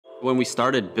When we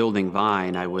started building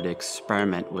Vine, I would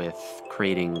experiment with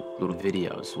creating little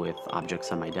videos with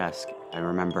objects on my desk. I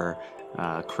remember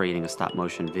creating a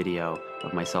stop-motion video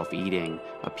of myself eating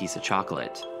a piece of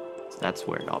chocolate. So that's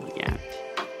where it all began.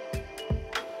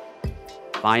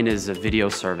 Vine is a video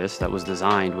service that was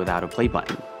designed without a play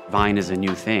button. Vine is a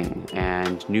new thing,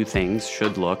 and new things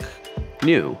should look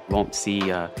new. You won't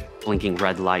see a blinking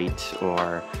red light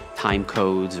or time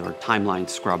codes or timeline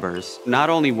scrubbers. Not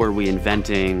only were we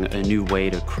inventing a new way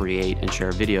to create and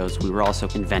share videos, we were also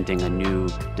inventing a new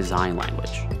design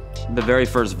language. The very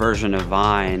first version of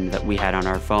Vine that we had on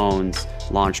our phones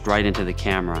launched right into the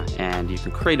camera, and you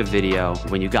could create a video.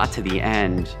 When you got to the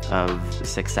end of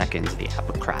 6 seconds, the app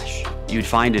would crash. You'd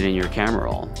find it in your camera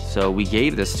roll. So we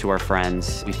gave this to our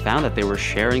friends. We found that they were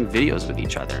sharing videos with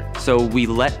each other. So we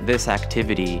let this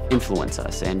activity influence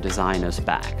us and design us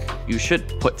back. You should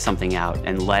put something out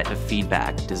and let the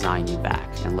feedback design you back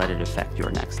and let it affect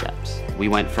your next steps. We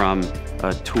went from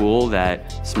a tool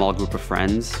that a small group of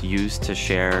friends used to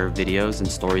share videos and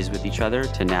stories with each other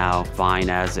to now Vine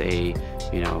as a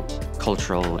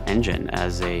cultural engine,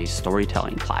 as a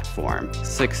storytelling platform.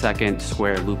 6-second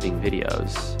square looping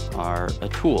videos are a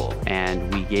tool,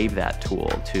 and we gave that tool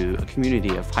to a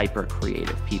community of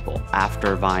hyper-creative people.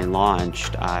 After Vine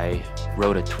launched, I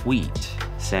wrote a tweet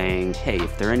saying, hey,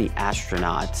 if there are any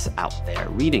astronauts out there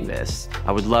reading this,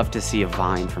 I would love to see a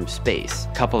Vine from space.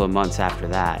 A couple of months after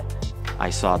that, I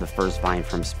saw the first Vine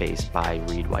from space by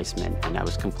Reed Weissman, and I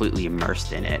was completely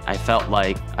immersed in it. I felt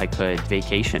like I could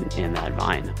vacation in that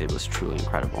Vine. It was truly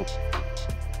incredible.